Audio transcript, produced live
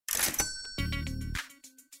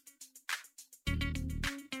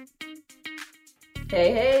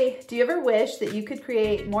Hey, hey, do you ever wish that you could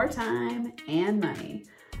create more time and money?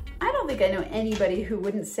 I don't think I know anybody who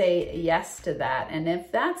wouldn't say yes to that. And if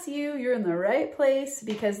that's you, you're in the right place,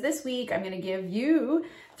 because this week I'm going to give you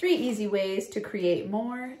 3 easy ways to create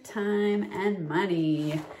more time and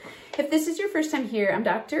money. If this is your first time here, I'm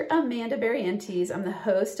Dr. Amanda Barrientos. I'm the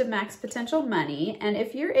host of Max Potential Money. And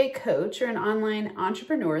if you're a coach or an online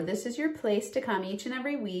entrepreneur, this is your place to come each and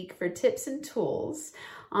every week for tips and tools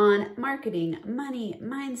on marketing, money,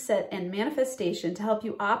 mindset, and manifestation to help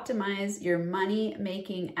you optimize your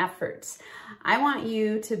money-making efforts. I want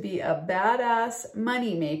you to be a badass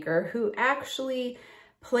money maker who actually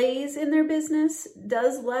plays in their business,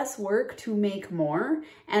 does less work to make more,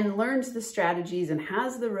 and learns the strategies and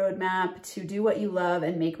has the roadmap to do what you love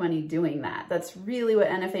and make money doing that. That's really what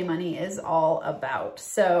NFA Money is all about.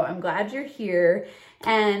 So I'm glad you're here.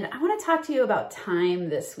 And I want to talk to you about time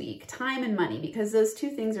this week, time and money, because those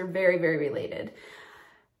two things are very, very related.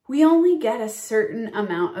 We only get a certain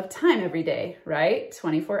amount of time every day, right?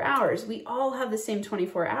 24 hours. We all have the same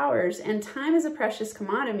 24 hours, and time is a precious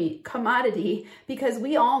commodity because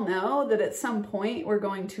we all know that at some point we're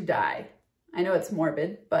going to die. I know it's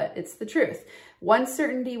morbid, but it's the truth. One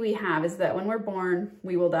certainty we have is that when we're born,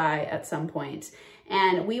 we will die at some point.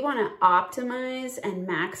 And we want to optimize and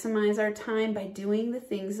maximize our time by doing the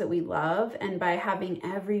things that we love and by having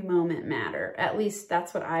every moment matter. At least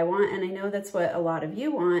that's what I want. And I know that's what a lot of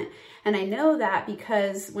you want. And I know that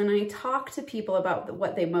because when I talk to people about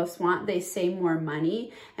what they most want, they say more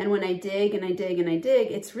money. And when I dig and I dig and I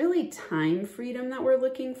dig, it's really time freedom that we're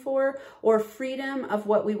looking for, or freedom of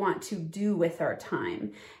what we want to do with our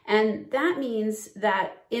time. And that means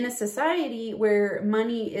that in a society where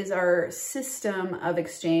money is our system of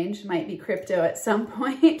exchange, might be crypto at some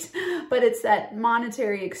point, but it's that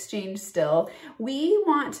monetary exchange still, we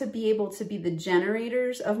want to be able to be the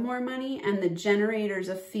generators of more money and the generators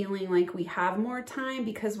of feeling like we have more time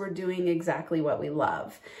because we're doing exactly what we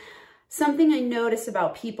love. Something I notice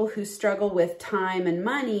about people who struggle with time and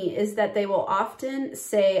money is that they will often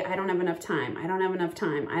say, I don't have enough time, I don't have enough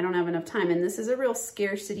time, I don't have enough time. And this is a real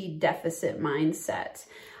scarcity deficit mindset.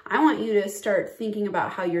 I want you to start thinking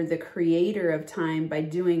about how you're the creator of time by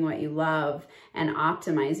doing what you love and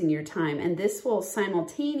optimizing your time. And this will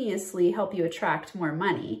simultaneously help you attract more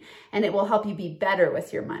money, and it will help you be better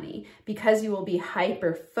with your money because you will be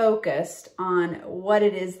hyper focused on what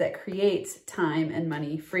it is that creates time and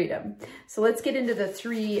money freedom. So let's get into the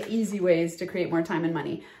 3 easy ways to create more time and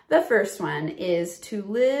money. The first one is to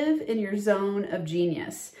live in your zone of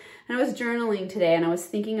genius. And I was journaling today and I was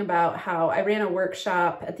thinking about how I ran a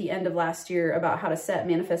workshop at the end of last year about how to set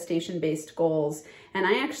manifestation-based goals. And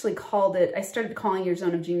I actually I started calling your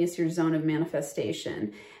zone of genius your zone of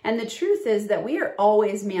manifestation. And the truth is that we are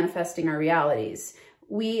always manifesting our realities.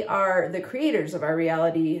 We are the creators of our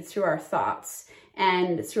reality through our thoughts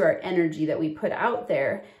and through our energy that we put out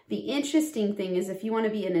there. The interesting thing is, if you want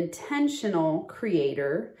to be an intentional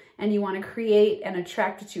creator and you want to create and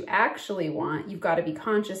attract what you actually want, you've got to be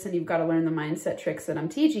conscious and you've got to learn the mindset tricks that I'm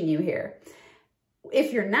teaching you here.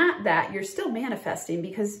 If you're not that, you're still manifesting,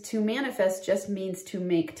 because to manifest just means to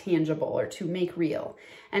make tangible or to make real.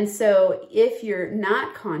 And so if you're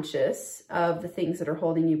not conscious of the things that are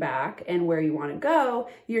holding you back and where you want to go,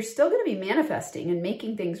 you're still going to be manifesting and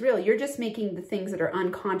making things real. You're just making the things that are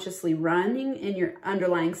unconsciously running in your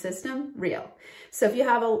underlying system real. So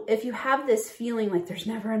if you have this feeling like there's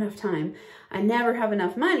never enough time, I never have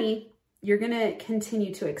enough money, you're going to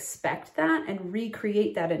continue to expect that and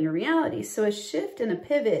recreate that in your reality. So a shift and a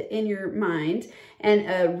pivot in your mind and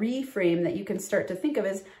a reframe that you can start to think of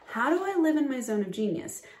is, how do I live in my zone of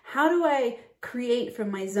genius? How do I create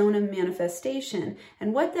from my zone of manifestation?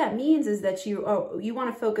 And what that means is that you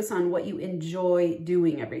want to focus on what you enjoy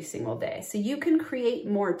doing every single day. So you can create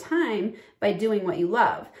more time by doing what you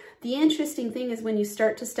love. The interesting thing is, when you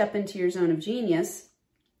start to step into your zone of genius,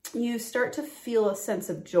 you start to feel a sense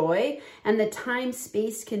of joy, and the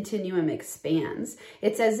time-space continuum expands.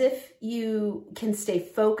 It's as if you can stay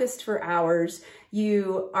focused for hours.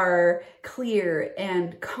 You are clear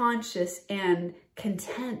and conscious and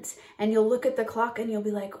content, and you'll look at the clock and you'll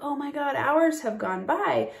be like, oh my God, hours have gone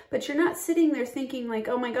by. But you're not sitting there thinking like,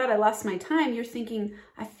 oh my God, I lost my time. You're thinking,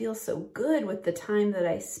 I feel so good with the time that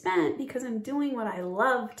I spent because I'm doing what I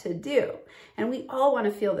love to do. And we all want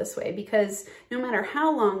to feel this way, because no matter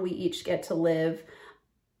how long we each get to live,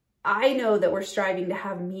 I know that we're striving to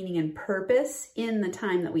have meaning and purpose in the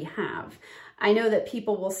time that we have. I know that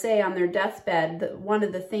people will say on their deathbed that one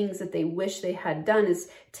of the things that they wish they had done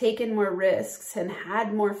is taken more risks and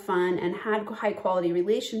had more fun and had high quality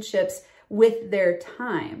relationships with their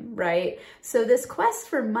time, right? So this quest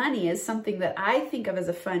for money is something that I think of as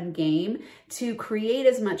a fun game to create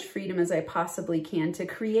as much freedom as I possibly can, to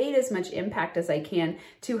create as much impact as I can,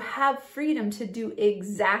 to have freedom to do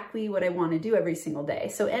exactly what I want to do every single day.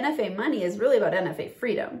 So NFA money is really about NFA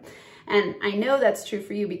freedom. And I know that's true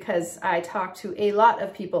for you because I talk to a lot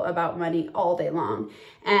of people about money all day long.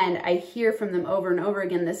 And I hear from them over and over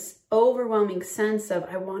again, this overwhelming sense of,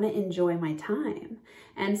 I want to enjoy my time.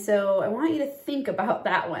 And so I want you to think about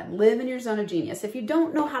that one. Live in your zone of genius. If you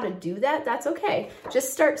don't know how to do that, that's okay.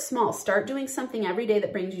 Just start small. Start doing something every day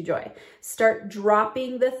that brings you joy. Start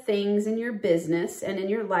dropping the things in your business and in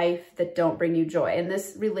your life that don't bring you joy. And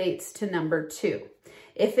this relates to number 2.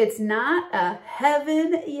 If it's not a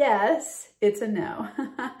heaven yes, it's a no.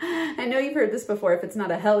 I know you've heard this before. If it's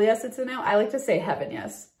not a hell yes, it's a no. I like to say heaven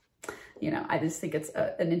yes. You know, I just think it's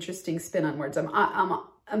an interesting spin on words.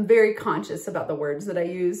 I'm very conscious about the words that I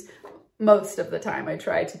use most of the time. I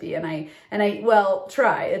try to be, and I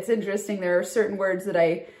try. It's interesting. There are certain words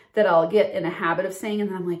that I'll get in a habit of saying, and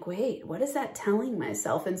then I'm like, wait, what is that telling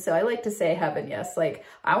myself? And so I like to say heaven yes. Like,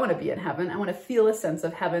 I want to be in heaven. I want to feel a sense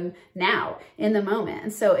of heaven now in the moment.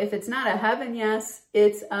 And so if it's not a heaven yes,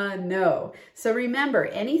 it's a no. So remember,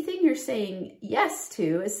 anything you're saying yes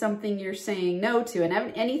to is something you're saying no to,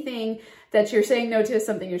 and anything that you're saying no to is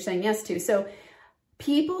something you're saying yes to. So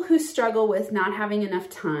people who struggle with not having enough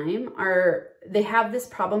time they have this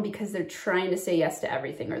problem because they're trying to say yes to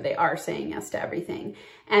everything, or they are saying yes to everything,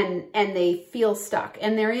 and they feel stuck,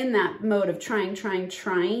 and they're in that mode of trying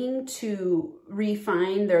to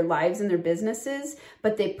refine their lives and their businesses,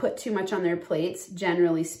 but they put too much on their plates,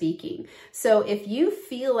 generally speaking. So if you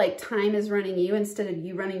feel like time is running you instead of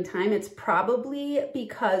you running time, it's probably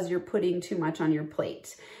because you're putting too much on your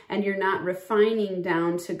plate and you're not refining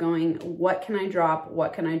down to going, what can I drop?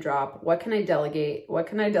 What can I drop? What can I delegate? What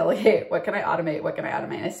can I delegate? What can I automate? What can I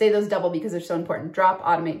automate? I say those double because they're so important. Drop,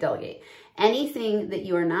 automate, delegate. Anything that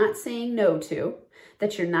you are not saying no to,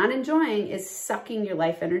 that you're not enjoying, is sucking your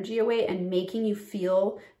life energy away and making you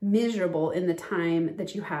feel miserable in the time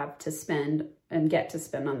that you have to spend and get to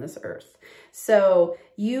spend on this earth. So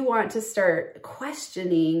you want to start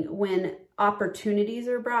questioning when opportunities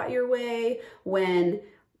are brought your way, when,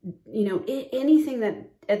 you know, anything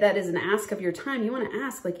that is an ask of your time, you want to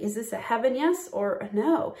ask, like, is this a heaven yes or a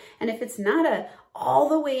no? And if it's not a all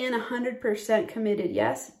the way in 100% committed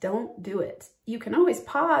yes, don't do it. You can always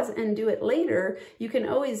pause and do it later. You can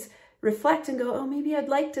always reflect and go, oh, maybe I'd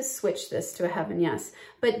like to switch this to a heaven yes.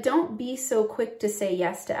 But don't be so quick to say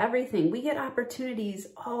yes to everything. We get opportunities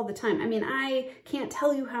all the time. I mean, I can't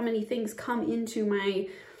tell you how many things come into my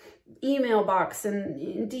email box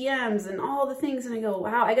and DMs and all the things, and I go,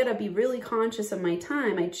 wow, I gotta be really conscious of my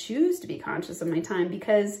time. I choose to be conscious of my time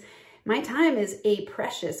because my time is a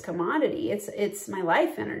precious commodity. It's my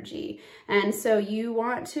life energy. And so you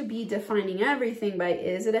want to be defining everything by,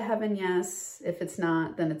 is it a heaven yes? If it's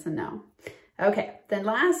not, then it's a no. Okay, the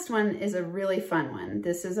last one is a really fun one.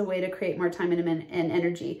 This is a way to create more time and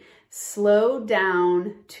energy. Slow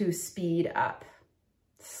down to speed up.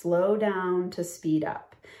 Slow down to speed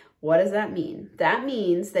up. What does that mean? That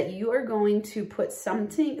means that you are going to put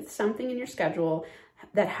something in your schedule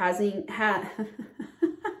that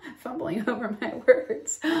fumbling over my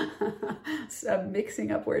words. So I'm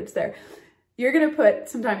mixing up words there. You're going to put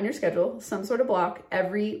some time in your schedule, some sort of block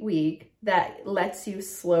every week that lets you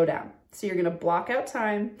slow down. So you're going to block out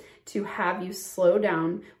time to have you slow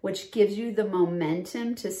down, which gives you the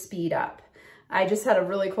momentum to speed up. I just had a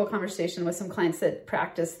really cool conversation with some clients that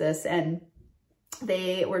practice this, and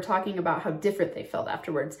they were talking about how different they felt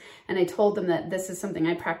afterwards. And I told them that this is something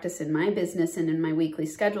I practice in my business and in my weekly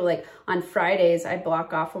schedule. Like on Fridays, I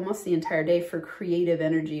block off almost the entire day for creative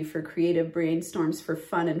energy, for creative brainstorms, for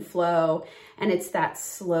fun and flow. And it's that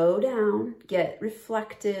slow down, get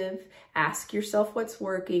reflective, ask yourself what's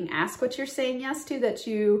working, ask what you're saying yes to that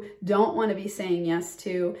you don't want to be saying yes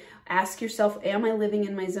to. Ask yourself, am I living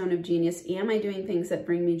in my zone of genius? Am I doing things that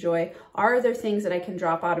bring me joy? Are there things that I can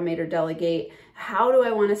drop, automate, or delegate? How do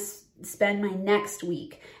I want to spend my next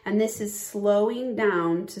week? And this is slowing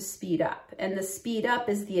down to speed up. And the speed up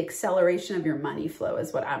is the acceleration of your money flow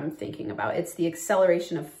is what I'm thinking about. It's the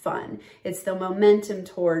acceleration of fun. It's the momentum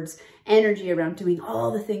towards energy around doing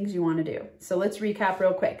all the things you want to do. So let's recap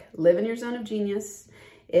real quick. Live in your zone of genius.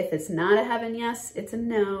 If it's not a heaven yes, it's a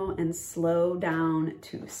no, and slow down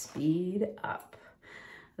to speed up.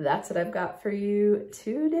 That's what I've got for you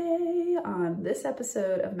today on this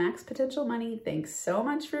episode of Max Potential Money. Thanks so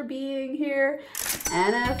much for being here.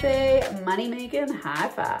 NFA Money Making High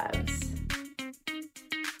Fives.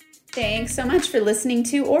 Thanks so much for listening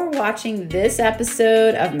to or watching this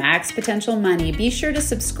episode of Max Potential Money. Be sure to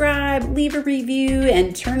subscribe, leave a review,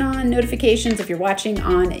 and turn on notifications if you're watching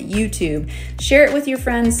on YouTube. Share it with your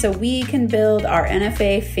friends so we can build our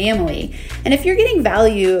NFA family. And if you're getting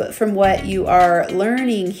value from what you are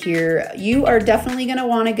learning here, you are definitely going to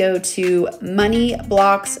want to go to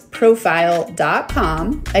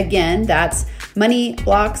moneyblocksprofile.com. Again, that's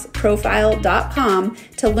moneyblocksprofile.com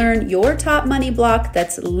to learn your top money block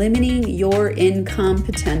that's limiting your income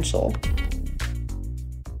potential.